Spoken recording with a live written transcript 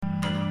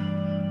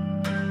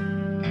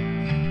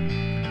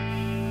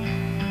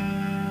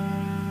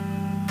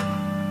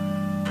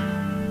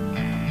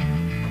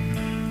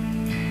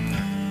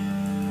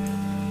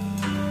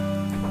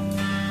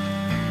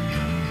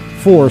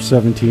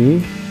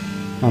417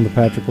 on the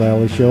Patrick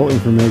Lally Show,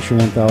 Information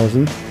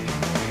 1000.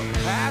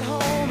 At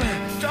home,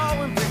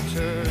 drawing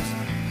pictures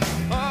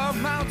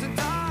of mountain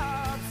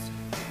tops.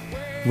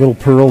 Little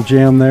Pearl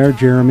Jam there,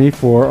 Jeremy,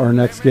 for our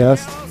next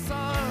guest.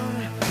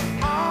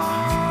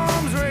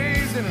 Arms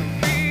raised in a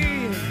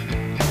beat,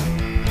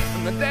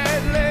 and the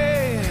dead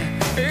lay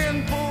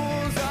in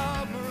pools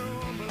of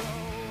maroon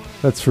below.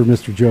 That's for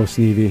Mr. Joe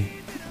Sneevy.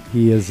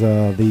 He is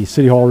the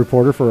City Hall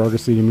reporter for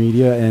Argus Leader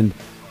Media and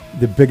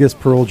the biggest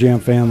Pearl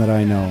Jam fan that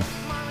I know.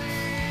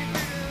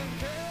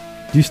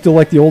 Do you still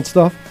like the old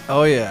stuff?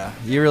 Oh yeah,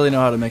 you really know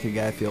how to make a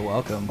guy feel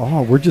welcome.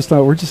 Oh, we're just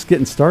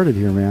getting started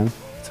here, man.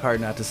 It's hard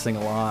not to sing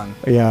along.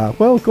 Yeah,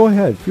 well, go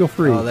ahead. Feel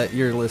free. Oh, that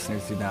your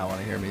listeners do not want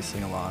to hear me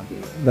sing along.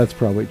 That's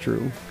probably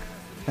true.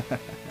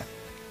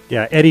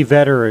 Yeah, Eddie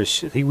Vedder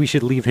we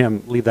should leave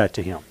that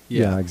to him.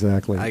 Yeah,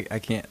 exactly. I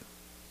can't.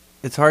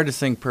 It's hard to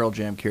sing Pearl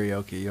Jam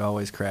karaoke. You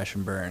always crash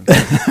and burn.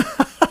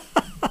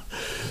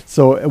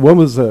 So, when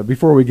was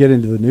before we get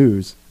into the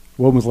news?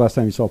 When was the last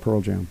time you saw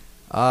Pearl Jam?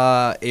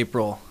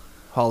 April,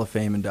 Hall of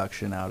Fame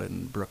induction out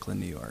in Brooklyn,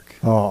 New York.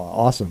 Oh,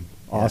 awesome,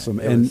 awesome!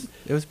 Yeah, And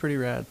it was pretty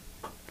rad.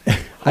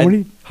 how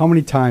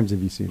many times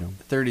have you seen them?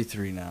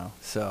 33 now.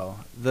 So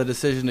the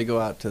decision to go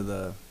out to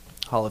the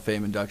Hall of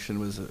Fame induction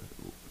was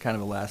kind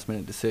of a last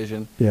minute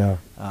decision. Yeah.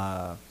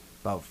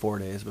 About 4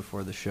 days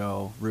before the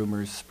show,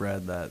 rumors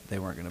spread that they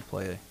weren't going to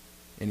play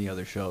any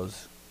other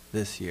shows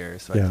this year.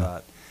 So Yeah. I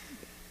thought,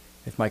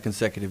 if my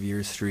consecutive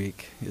year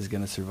streak is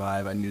going to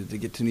survive, I needed to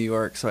get to New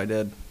York, so I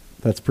did.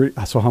 That's pretty.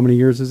 So, how many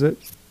years is it?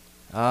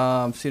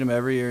 I've seen them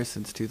every year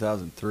since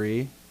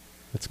 2003.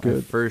 That's My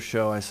good. first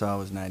show I saw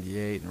was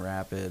 98 in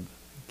Rapid,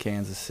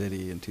 Kansas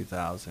City in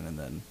 2000, and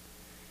then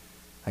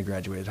I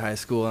graduated high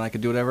school and I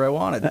could do whatever I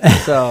wanted.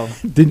 So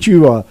Didn't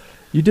you?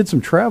 You did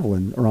some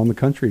traveling around the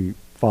country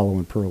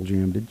following Pearl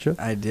Jam, didn't you?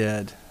 I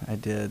did.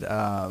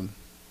 Well,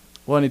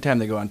 anytime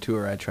they go on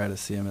tour, I try to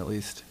see them at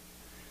least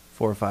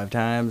 4 or 5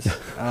 times.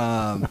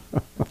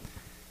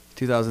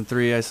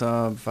 2003, I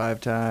saw them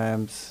 5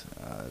 times.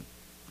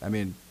 I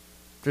mean,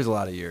 there's a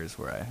lot of years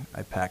where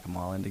I pack them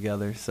all in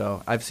together.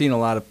 So I've seen a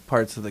lot of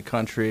parts of the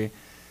country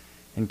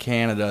in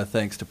Canada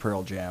thanks to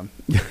Pearl Jam.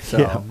 So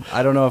Yeah.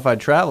 I don't know if I'd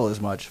travel as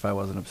much if I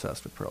wasn't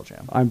obsessed with Pearl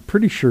Jam. I'm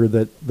pretty sure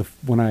that I'm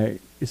trying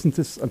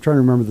to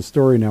remember the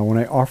story now. When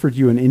I offered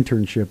you an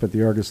internship at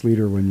the Argus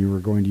Leader when you were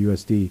going to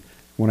USD,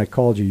 when I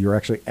called you, you were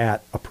actually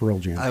at a Pearl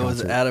Jam I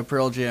was concert. at a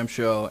Pearl Jam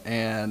show,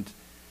 and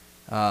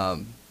I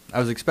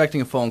was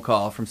expecting a phone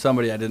call from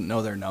somebody I didn't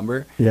know their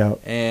number. Yeah.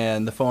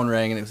 And the phone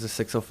rang, and it was a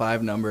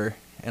 605 number.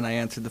 And I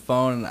answered the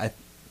phone, and I'm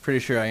pretty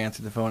sure I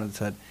answered the phone and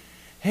said,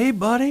 "Hey,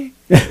 buddy."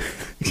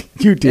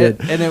 You did.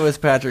 And it was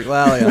Patrick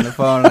Lally on the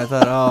phone, and I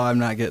thought, oh, I'm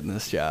not getting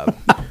this job.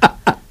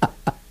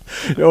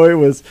 No, it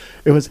was,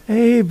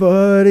 "Hey,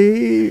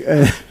 buddy."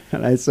 And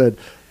I said,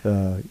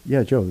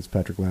 "Yeah, Joe, this is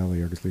Patrick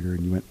Lally, Argus Leader."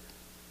 And you went,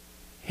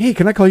 "Hey,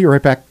 can I call you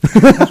right back?"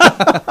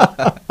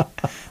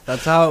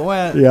 That's how it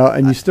went. Yeah,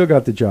 and you still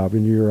got the job,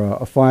 and you're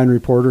a fine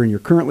reporter, and you're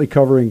currently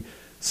covering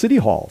City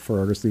Hall for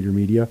Argus Leader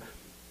Media.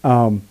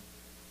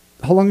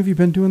 How long have you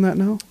been doing that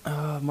now?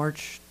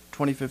 March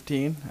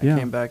 2015, Yeah. I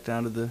came back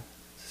down to the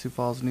Sioux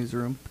Falls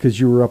newsroom. Because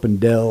you were up in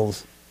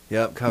Dells.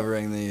 Yep,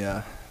 covering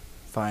the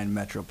fine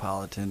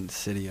metropolitan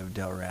city of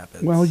Del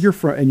Rapids. Well, you're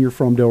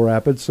from Del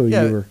Rapids, so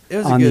Yeah, you were it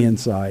was on the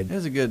inside. It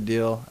was a good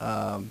deal.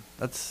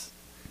 That's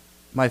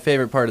my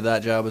favorite part of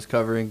that job was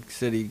covering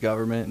city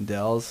government in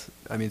Dells.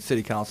 I mean,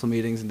 city council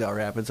meetings in Del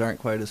Rapids aren't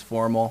quite as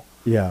formal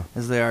Yeah.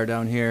 as they are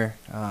down here.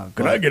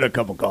 Can I get a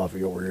cup of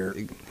coffee over here?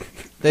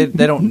 They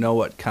don't know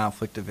what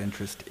conflict of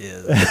interest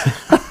is.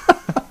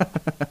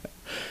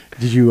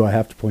 Did you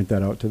have to point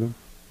that out to them?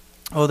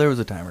 Oh, there was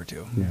a time or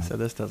two. Yeah. I said,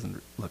 this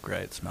doesn't look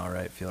right, smell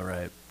right, feel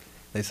right.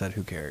 They said,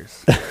 who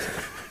cares?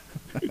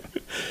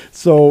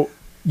 So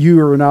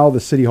you are now the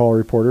City Hall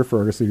reporter for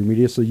Argus Leader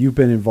Media, so you've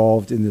been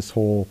involved in this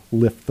whole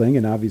Lyft thing,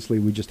 and obviously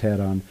we just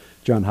had on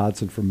John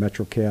Hodson from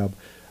Metro Cab.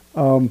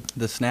 The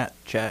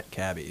Snapchat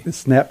cabbie. The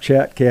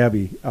Snapchat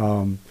cabbie.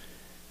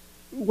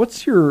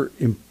 What's your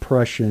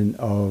impression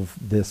of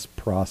this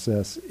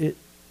process? It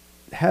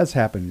has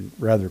happened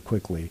rather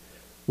quickly.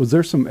 Was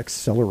there some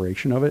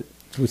acceleration of it?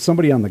 Was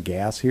somebody on the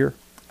gas here?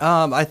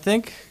 I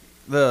think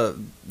the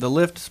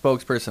Lyft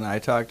spokesperson I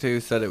talked to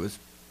said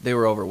they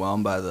were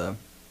overwhelmed by the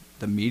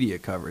media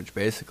coverage,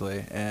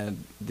 basically,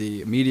 and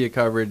the media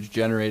coverage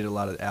generated a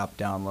lot of app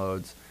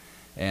downloads,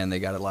 and they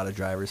got a lot of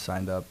drivers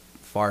signed up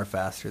far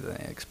faster than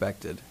they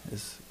expected,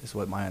 is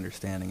what my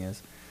understanding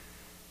is.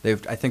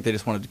 I think they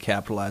just wanted to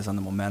capitalize on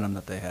the momentum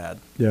that they had.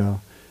 Yeah,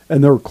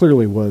 and there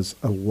clearly was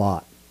a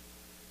lot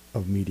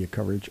of media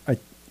coverage.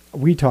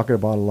 We talk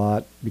about a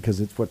lot because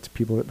it's what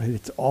people.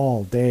 It's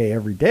all day,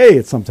 every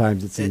day.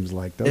 Sometimes it seems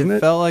like, doesn't it? It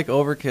felt like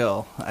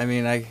overkill. I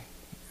mean,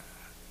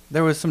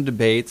 there was some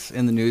debates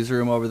in the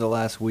newsroom over the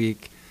last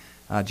week.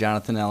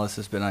 Jonathan Ellis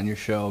has been on your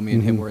show. Me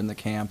and him were in the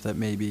camp that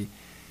maybe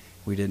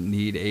we didn't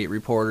need 8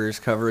 reporters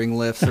covering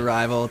Lyft's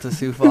arrival to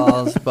Sioux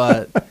Falls,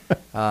 but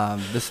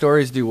the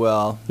stories do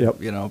well.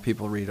 Yep. You know,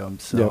 people read them,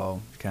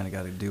 so you kind of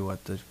got to do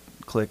what the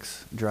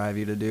clicks drive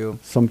you to do.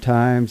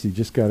 Sometimes you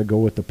just got to go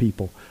with the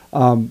people.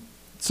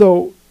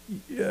 So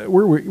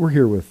we're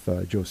here with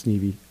Joe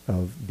Sneevy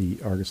of the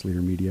Argus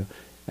Leader Media,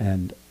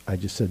 and I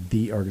just said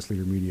the Argus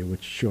Leader Media,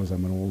 which shows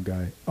I'm an old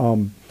guy.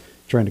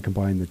 Trying to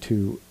combine the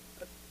two.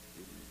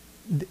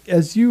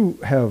 As you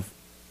have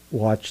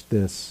watched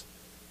this,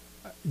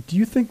 do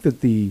you think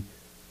that the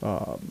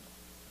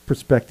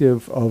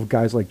perspective of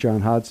guys like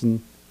John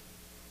Hodson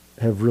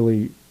have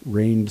really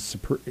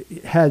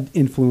had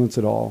influence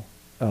at all?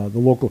 The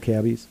local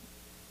cabbies?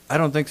 I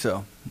don't think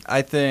so.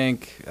 I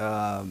think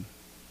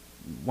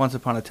once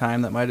upon a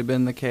time that might have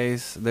been the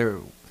case.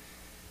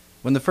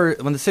 When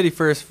the city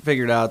first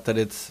figured out that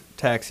its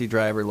taxi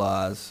driver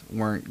laws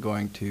weren't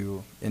going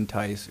to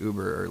entice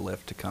Uber or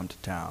Lyft to come to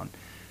town,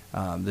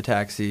 the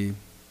taxi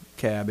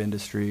cab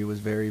industry was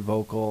very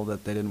vocal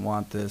that they didn't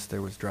want this.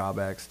 There was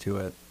drawbacks to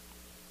it.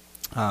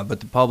 But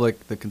the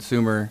public, the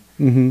consumer,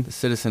 the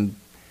citizen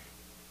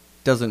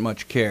doesn't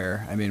much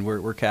care. I mean,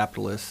 we're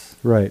capitalists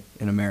Right.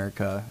 in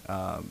America.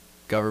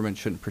 Government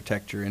shouldn't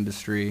protect your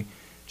industry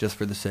just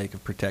for the sake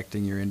of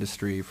protecting your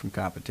industry from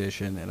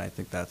competition, and I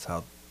think that's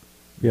how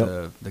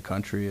Yep. the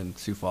country and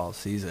Sioux Falls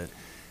sees it.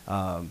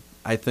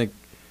 I think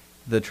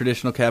the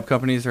traditional cab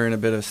companies are in a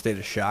bit of a state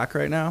of shock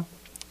right now.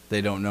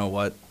 They don't know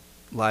what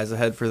lies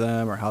ahead for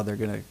them or how they're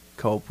going to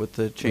cope with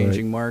the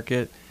changing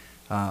market.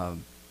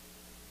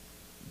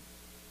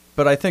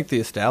 But I think the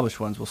established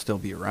ones will still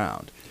be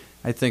around.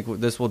 I think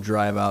this will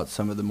drive out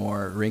some of the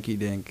more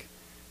rinky-dink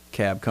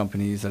cab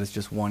companies that is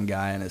just one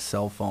guy and his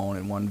cell phone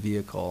and one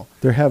vehicle.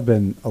 There have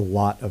been a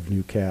lot of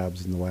new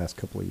cabs in the last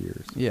couple of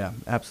years. Yeah,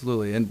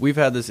 absolutely. And we've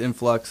had this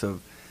influx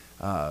of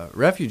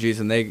refugees,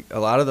 and a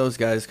lot of those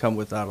guys come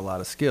without a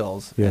lot of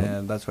skills, Yeah.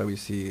 and that's why we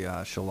see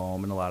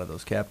Shalom and a lot of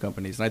those cab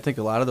companies. And I think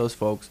a lot of those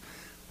folks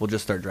will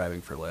just start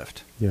driving for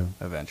Lyft Yeah.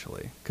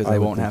 eventually because I they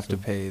would won't think have to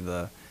so. pay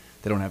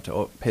they don't have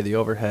to pay the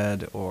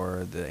overhead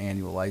or the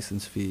annual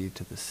license fee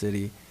to the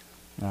city.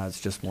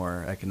 It's just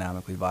more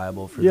economically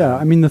viable for them. Yeah,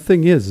 I mean, the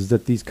thing is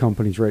that these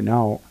companies right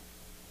now,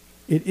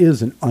 it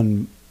is an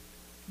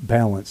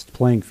unbalanced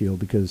playing field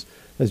because,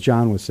 as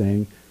John was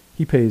saying,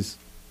 he pays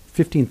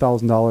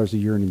 $15,000 a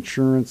year in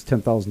insurance,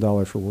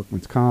 $10,000 for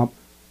workman's comp.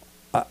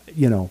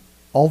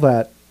 All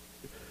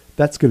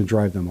that's going to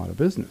drive them out of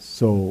business.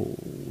 So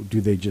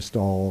do they just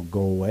all go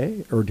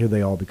away, or do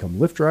they all become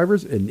Lyft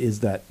drivers? And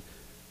is that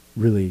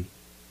really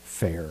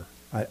fair?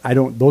 I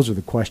don't. Those are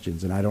the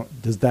questions, and I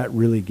don't. Does that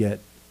really get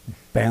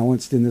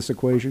balanced in this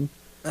equation?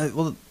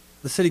 Well,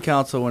 the city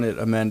council, when it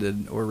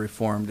amended or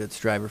reformed its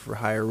driver for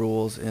hire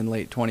rules in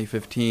late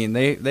 2015,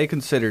 they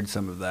considered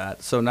some of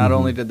that. So not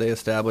only did they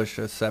establish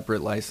a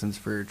separate license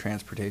for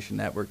transportation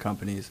network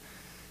companies,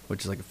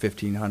 which is like a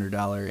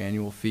 $1,500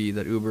 annual fee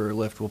that Uber or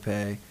Lyft will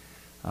pay,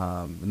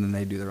 and then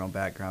they do their own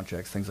background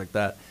checks, things like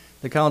that.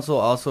 The council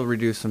also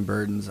reduced some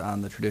burdens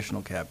on the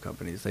traditional cab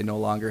companies. They no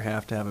longer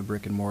have to have a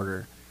brick and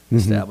mortar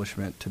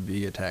establishment to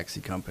be a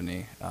taxi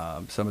company.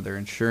 Some of their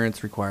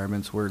insurance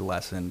requirements were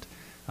lessened.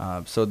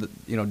 So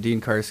that, Dean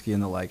Karski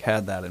and the like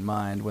had that in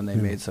mind when they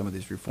made some of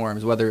these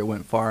reforms. Whether it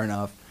went far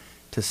enough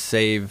to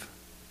save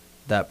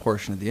that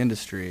portion of the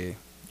industry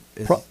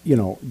is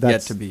yet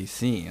that's to be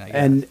seen. I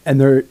guess. and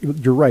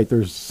you're right.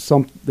 There's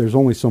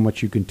only so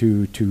much you can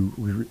do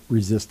to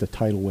resist a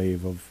tidal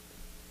wave of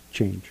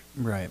change.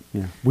 Right.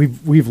 Yeah,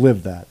 we've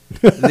lived that.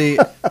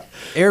 The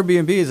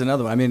Airbnb is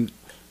another one. I mean,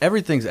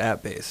 everything's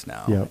app based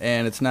now, Yep.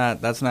 and that's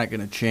not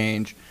going to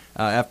change.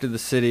 After the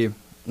city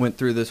went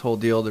through this whole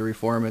deal to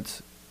reform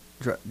its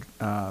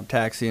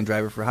taxi and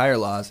driver for hire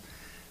laws,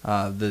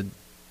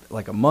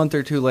 like a month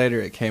or two later,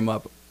 it came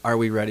up. Are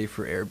we ready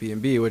for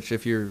Airbnb? Which,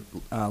 if your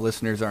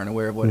listeners aren't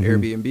aware of what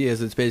Airbnb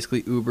is, it's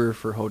basically Uber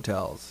for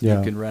hotels. Yeah.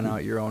 You can rent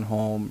out your own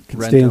home, Can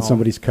rent stay a on home.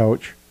 somebody's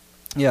couch.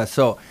 Yeah,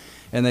 so,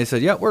 and they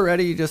said, we're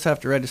ready. You just have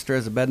to register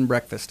as a bed and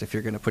breakfast if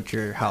you're going to put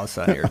your house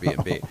on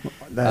Airbnb.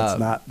 That's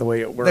not the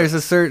way it works. There's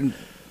a certain,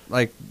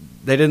 they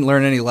didn't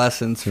learn any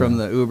lessons from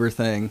the Uber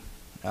thing,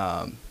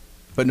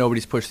 but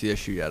nobody's pushed the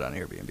issue yet on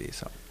Airbnb.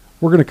 So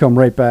We're going to come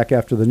right back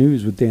after the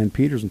news with Dan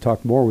Peters and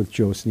talk more with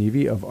Joe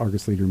Sneevy of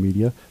Argus Leader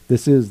Media.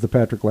 This is the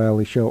Patrick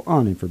Lally Show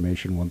on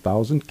Information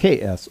 1000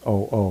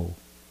 KSOO.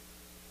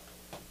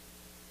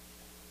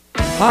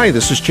 Hi,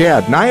 this is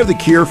Chad, and I have the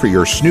cure for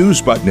your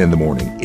snooze button in the morning.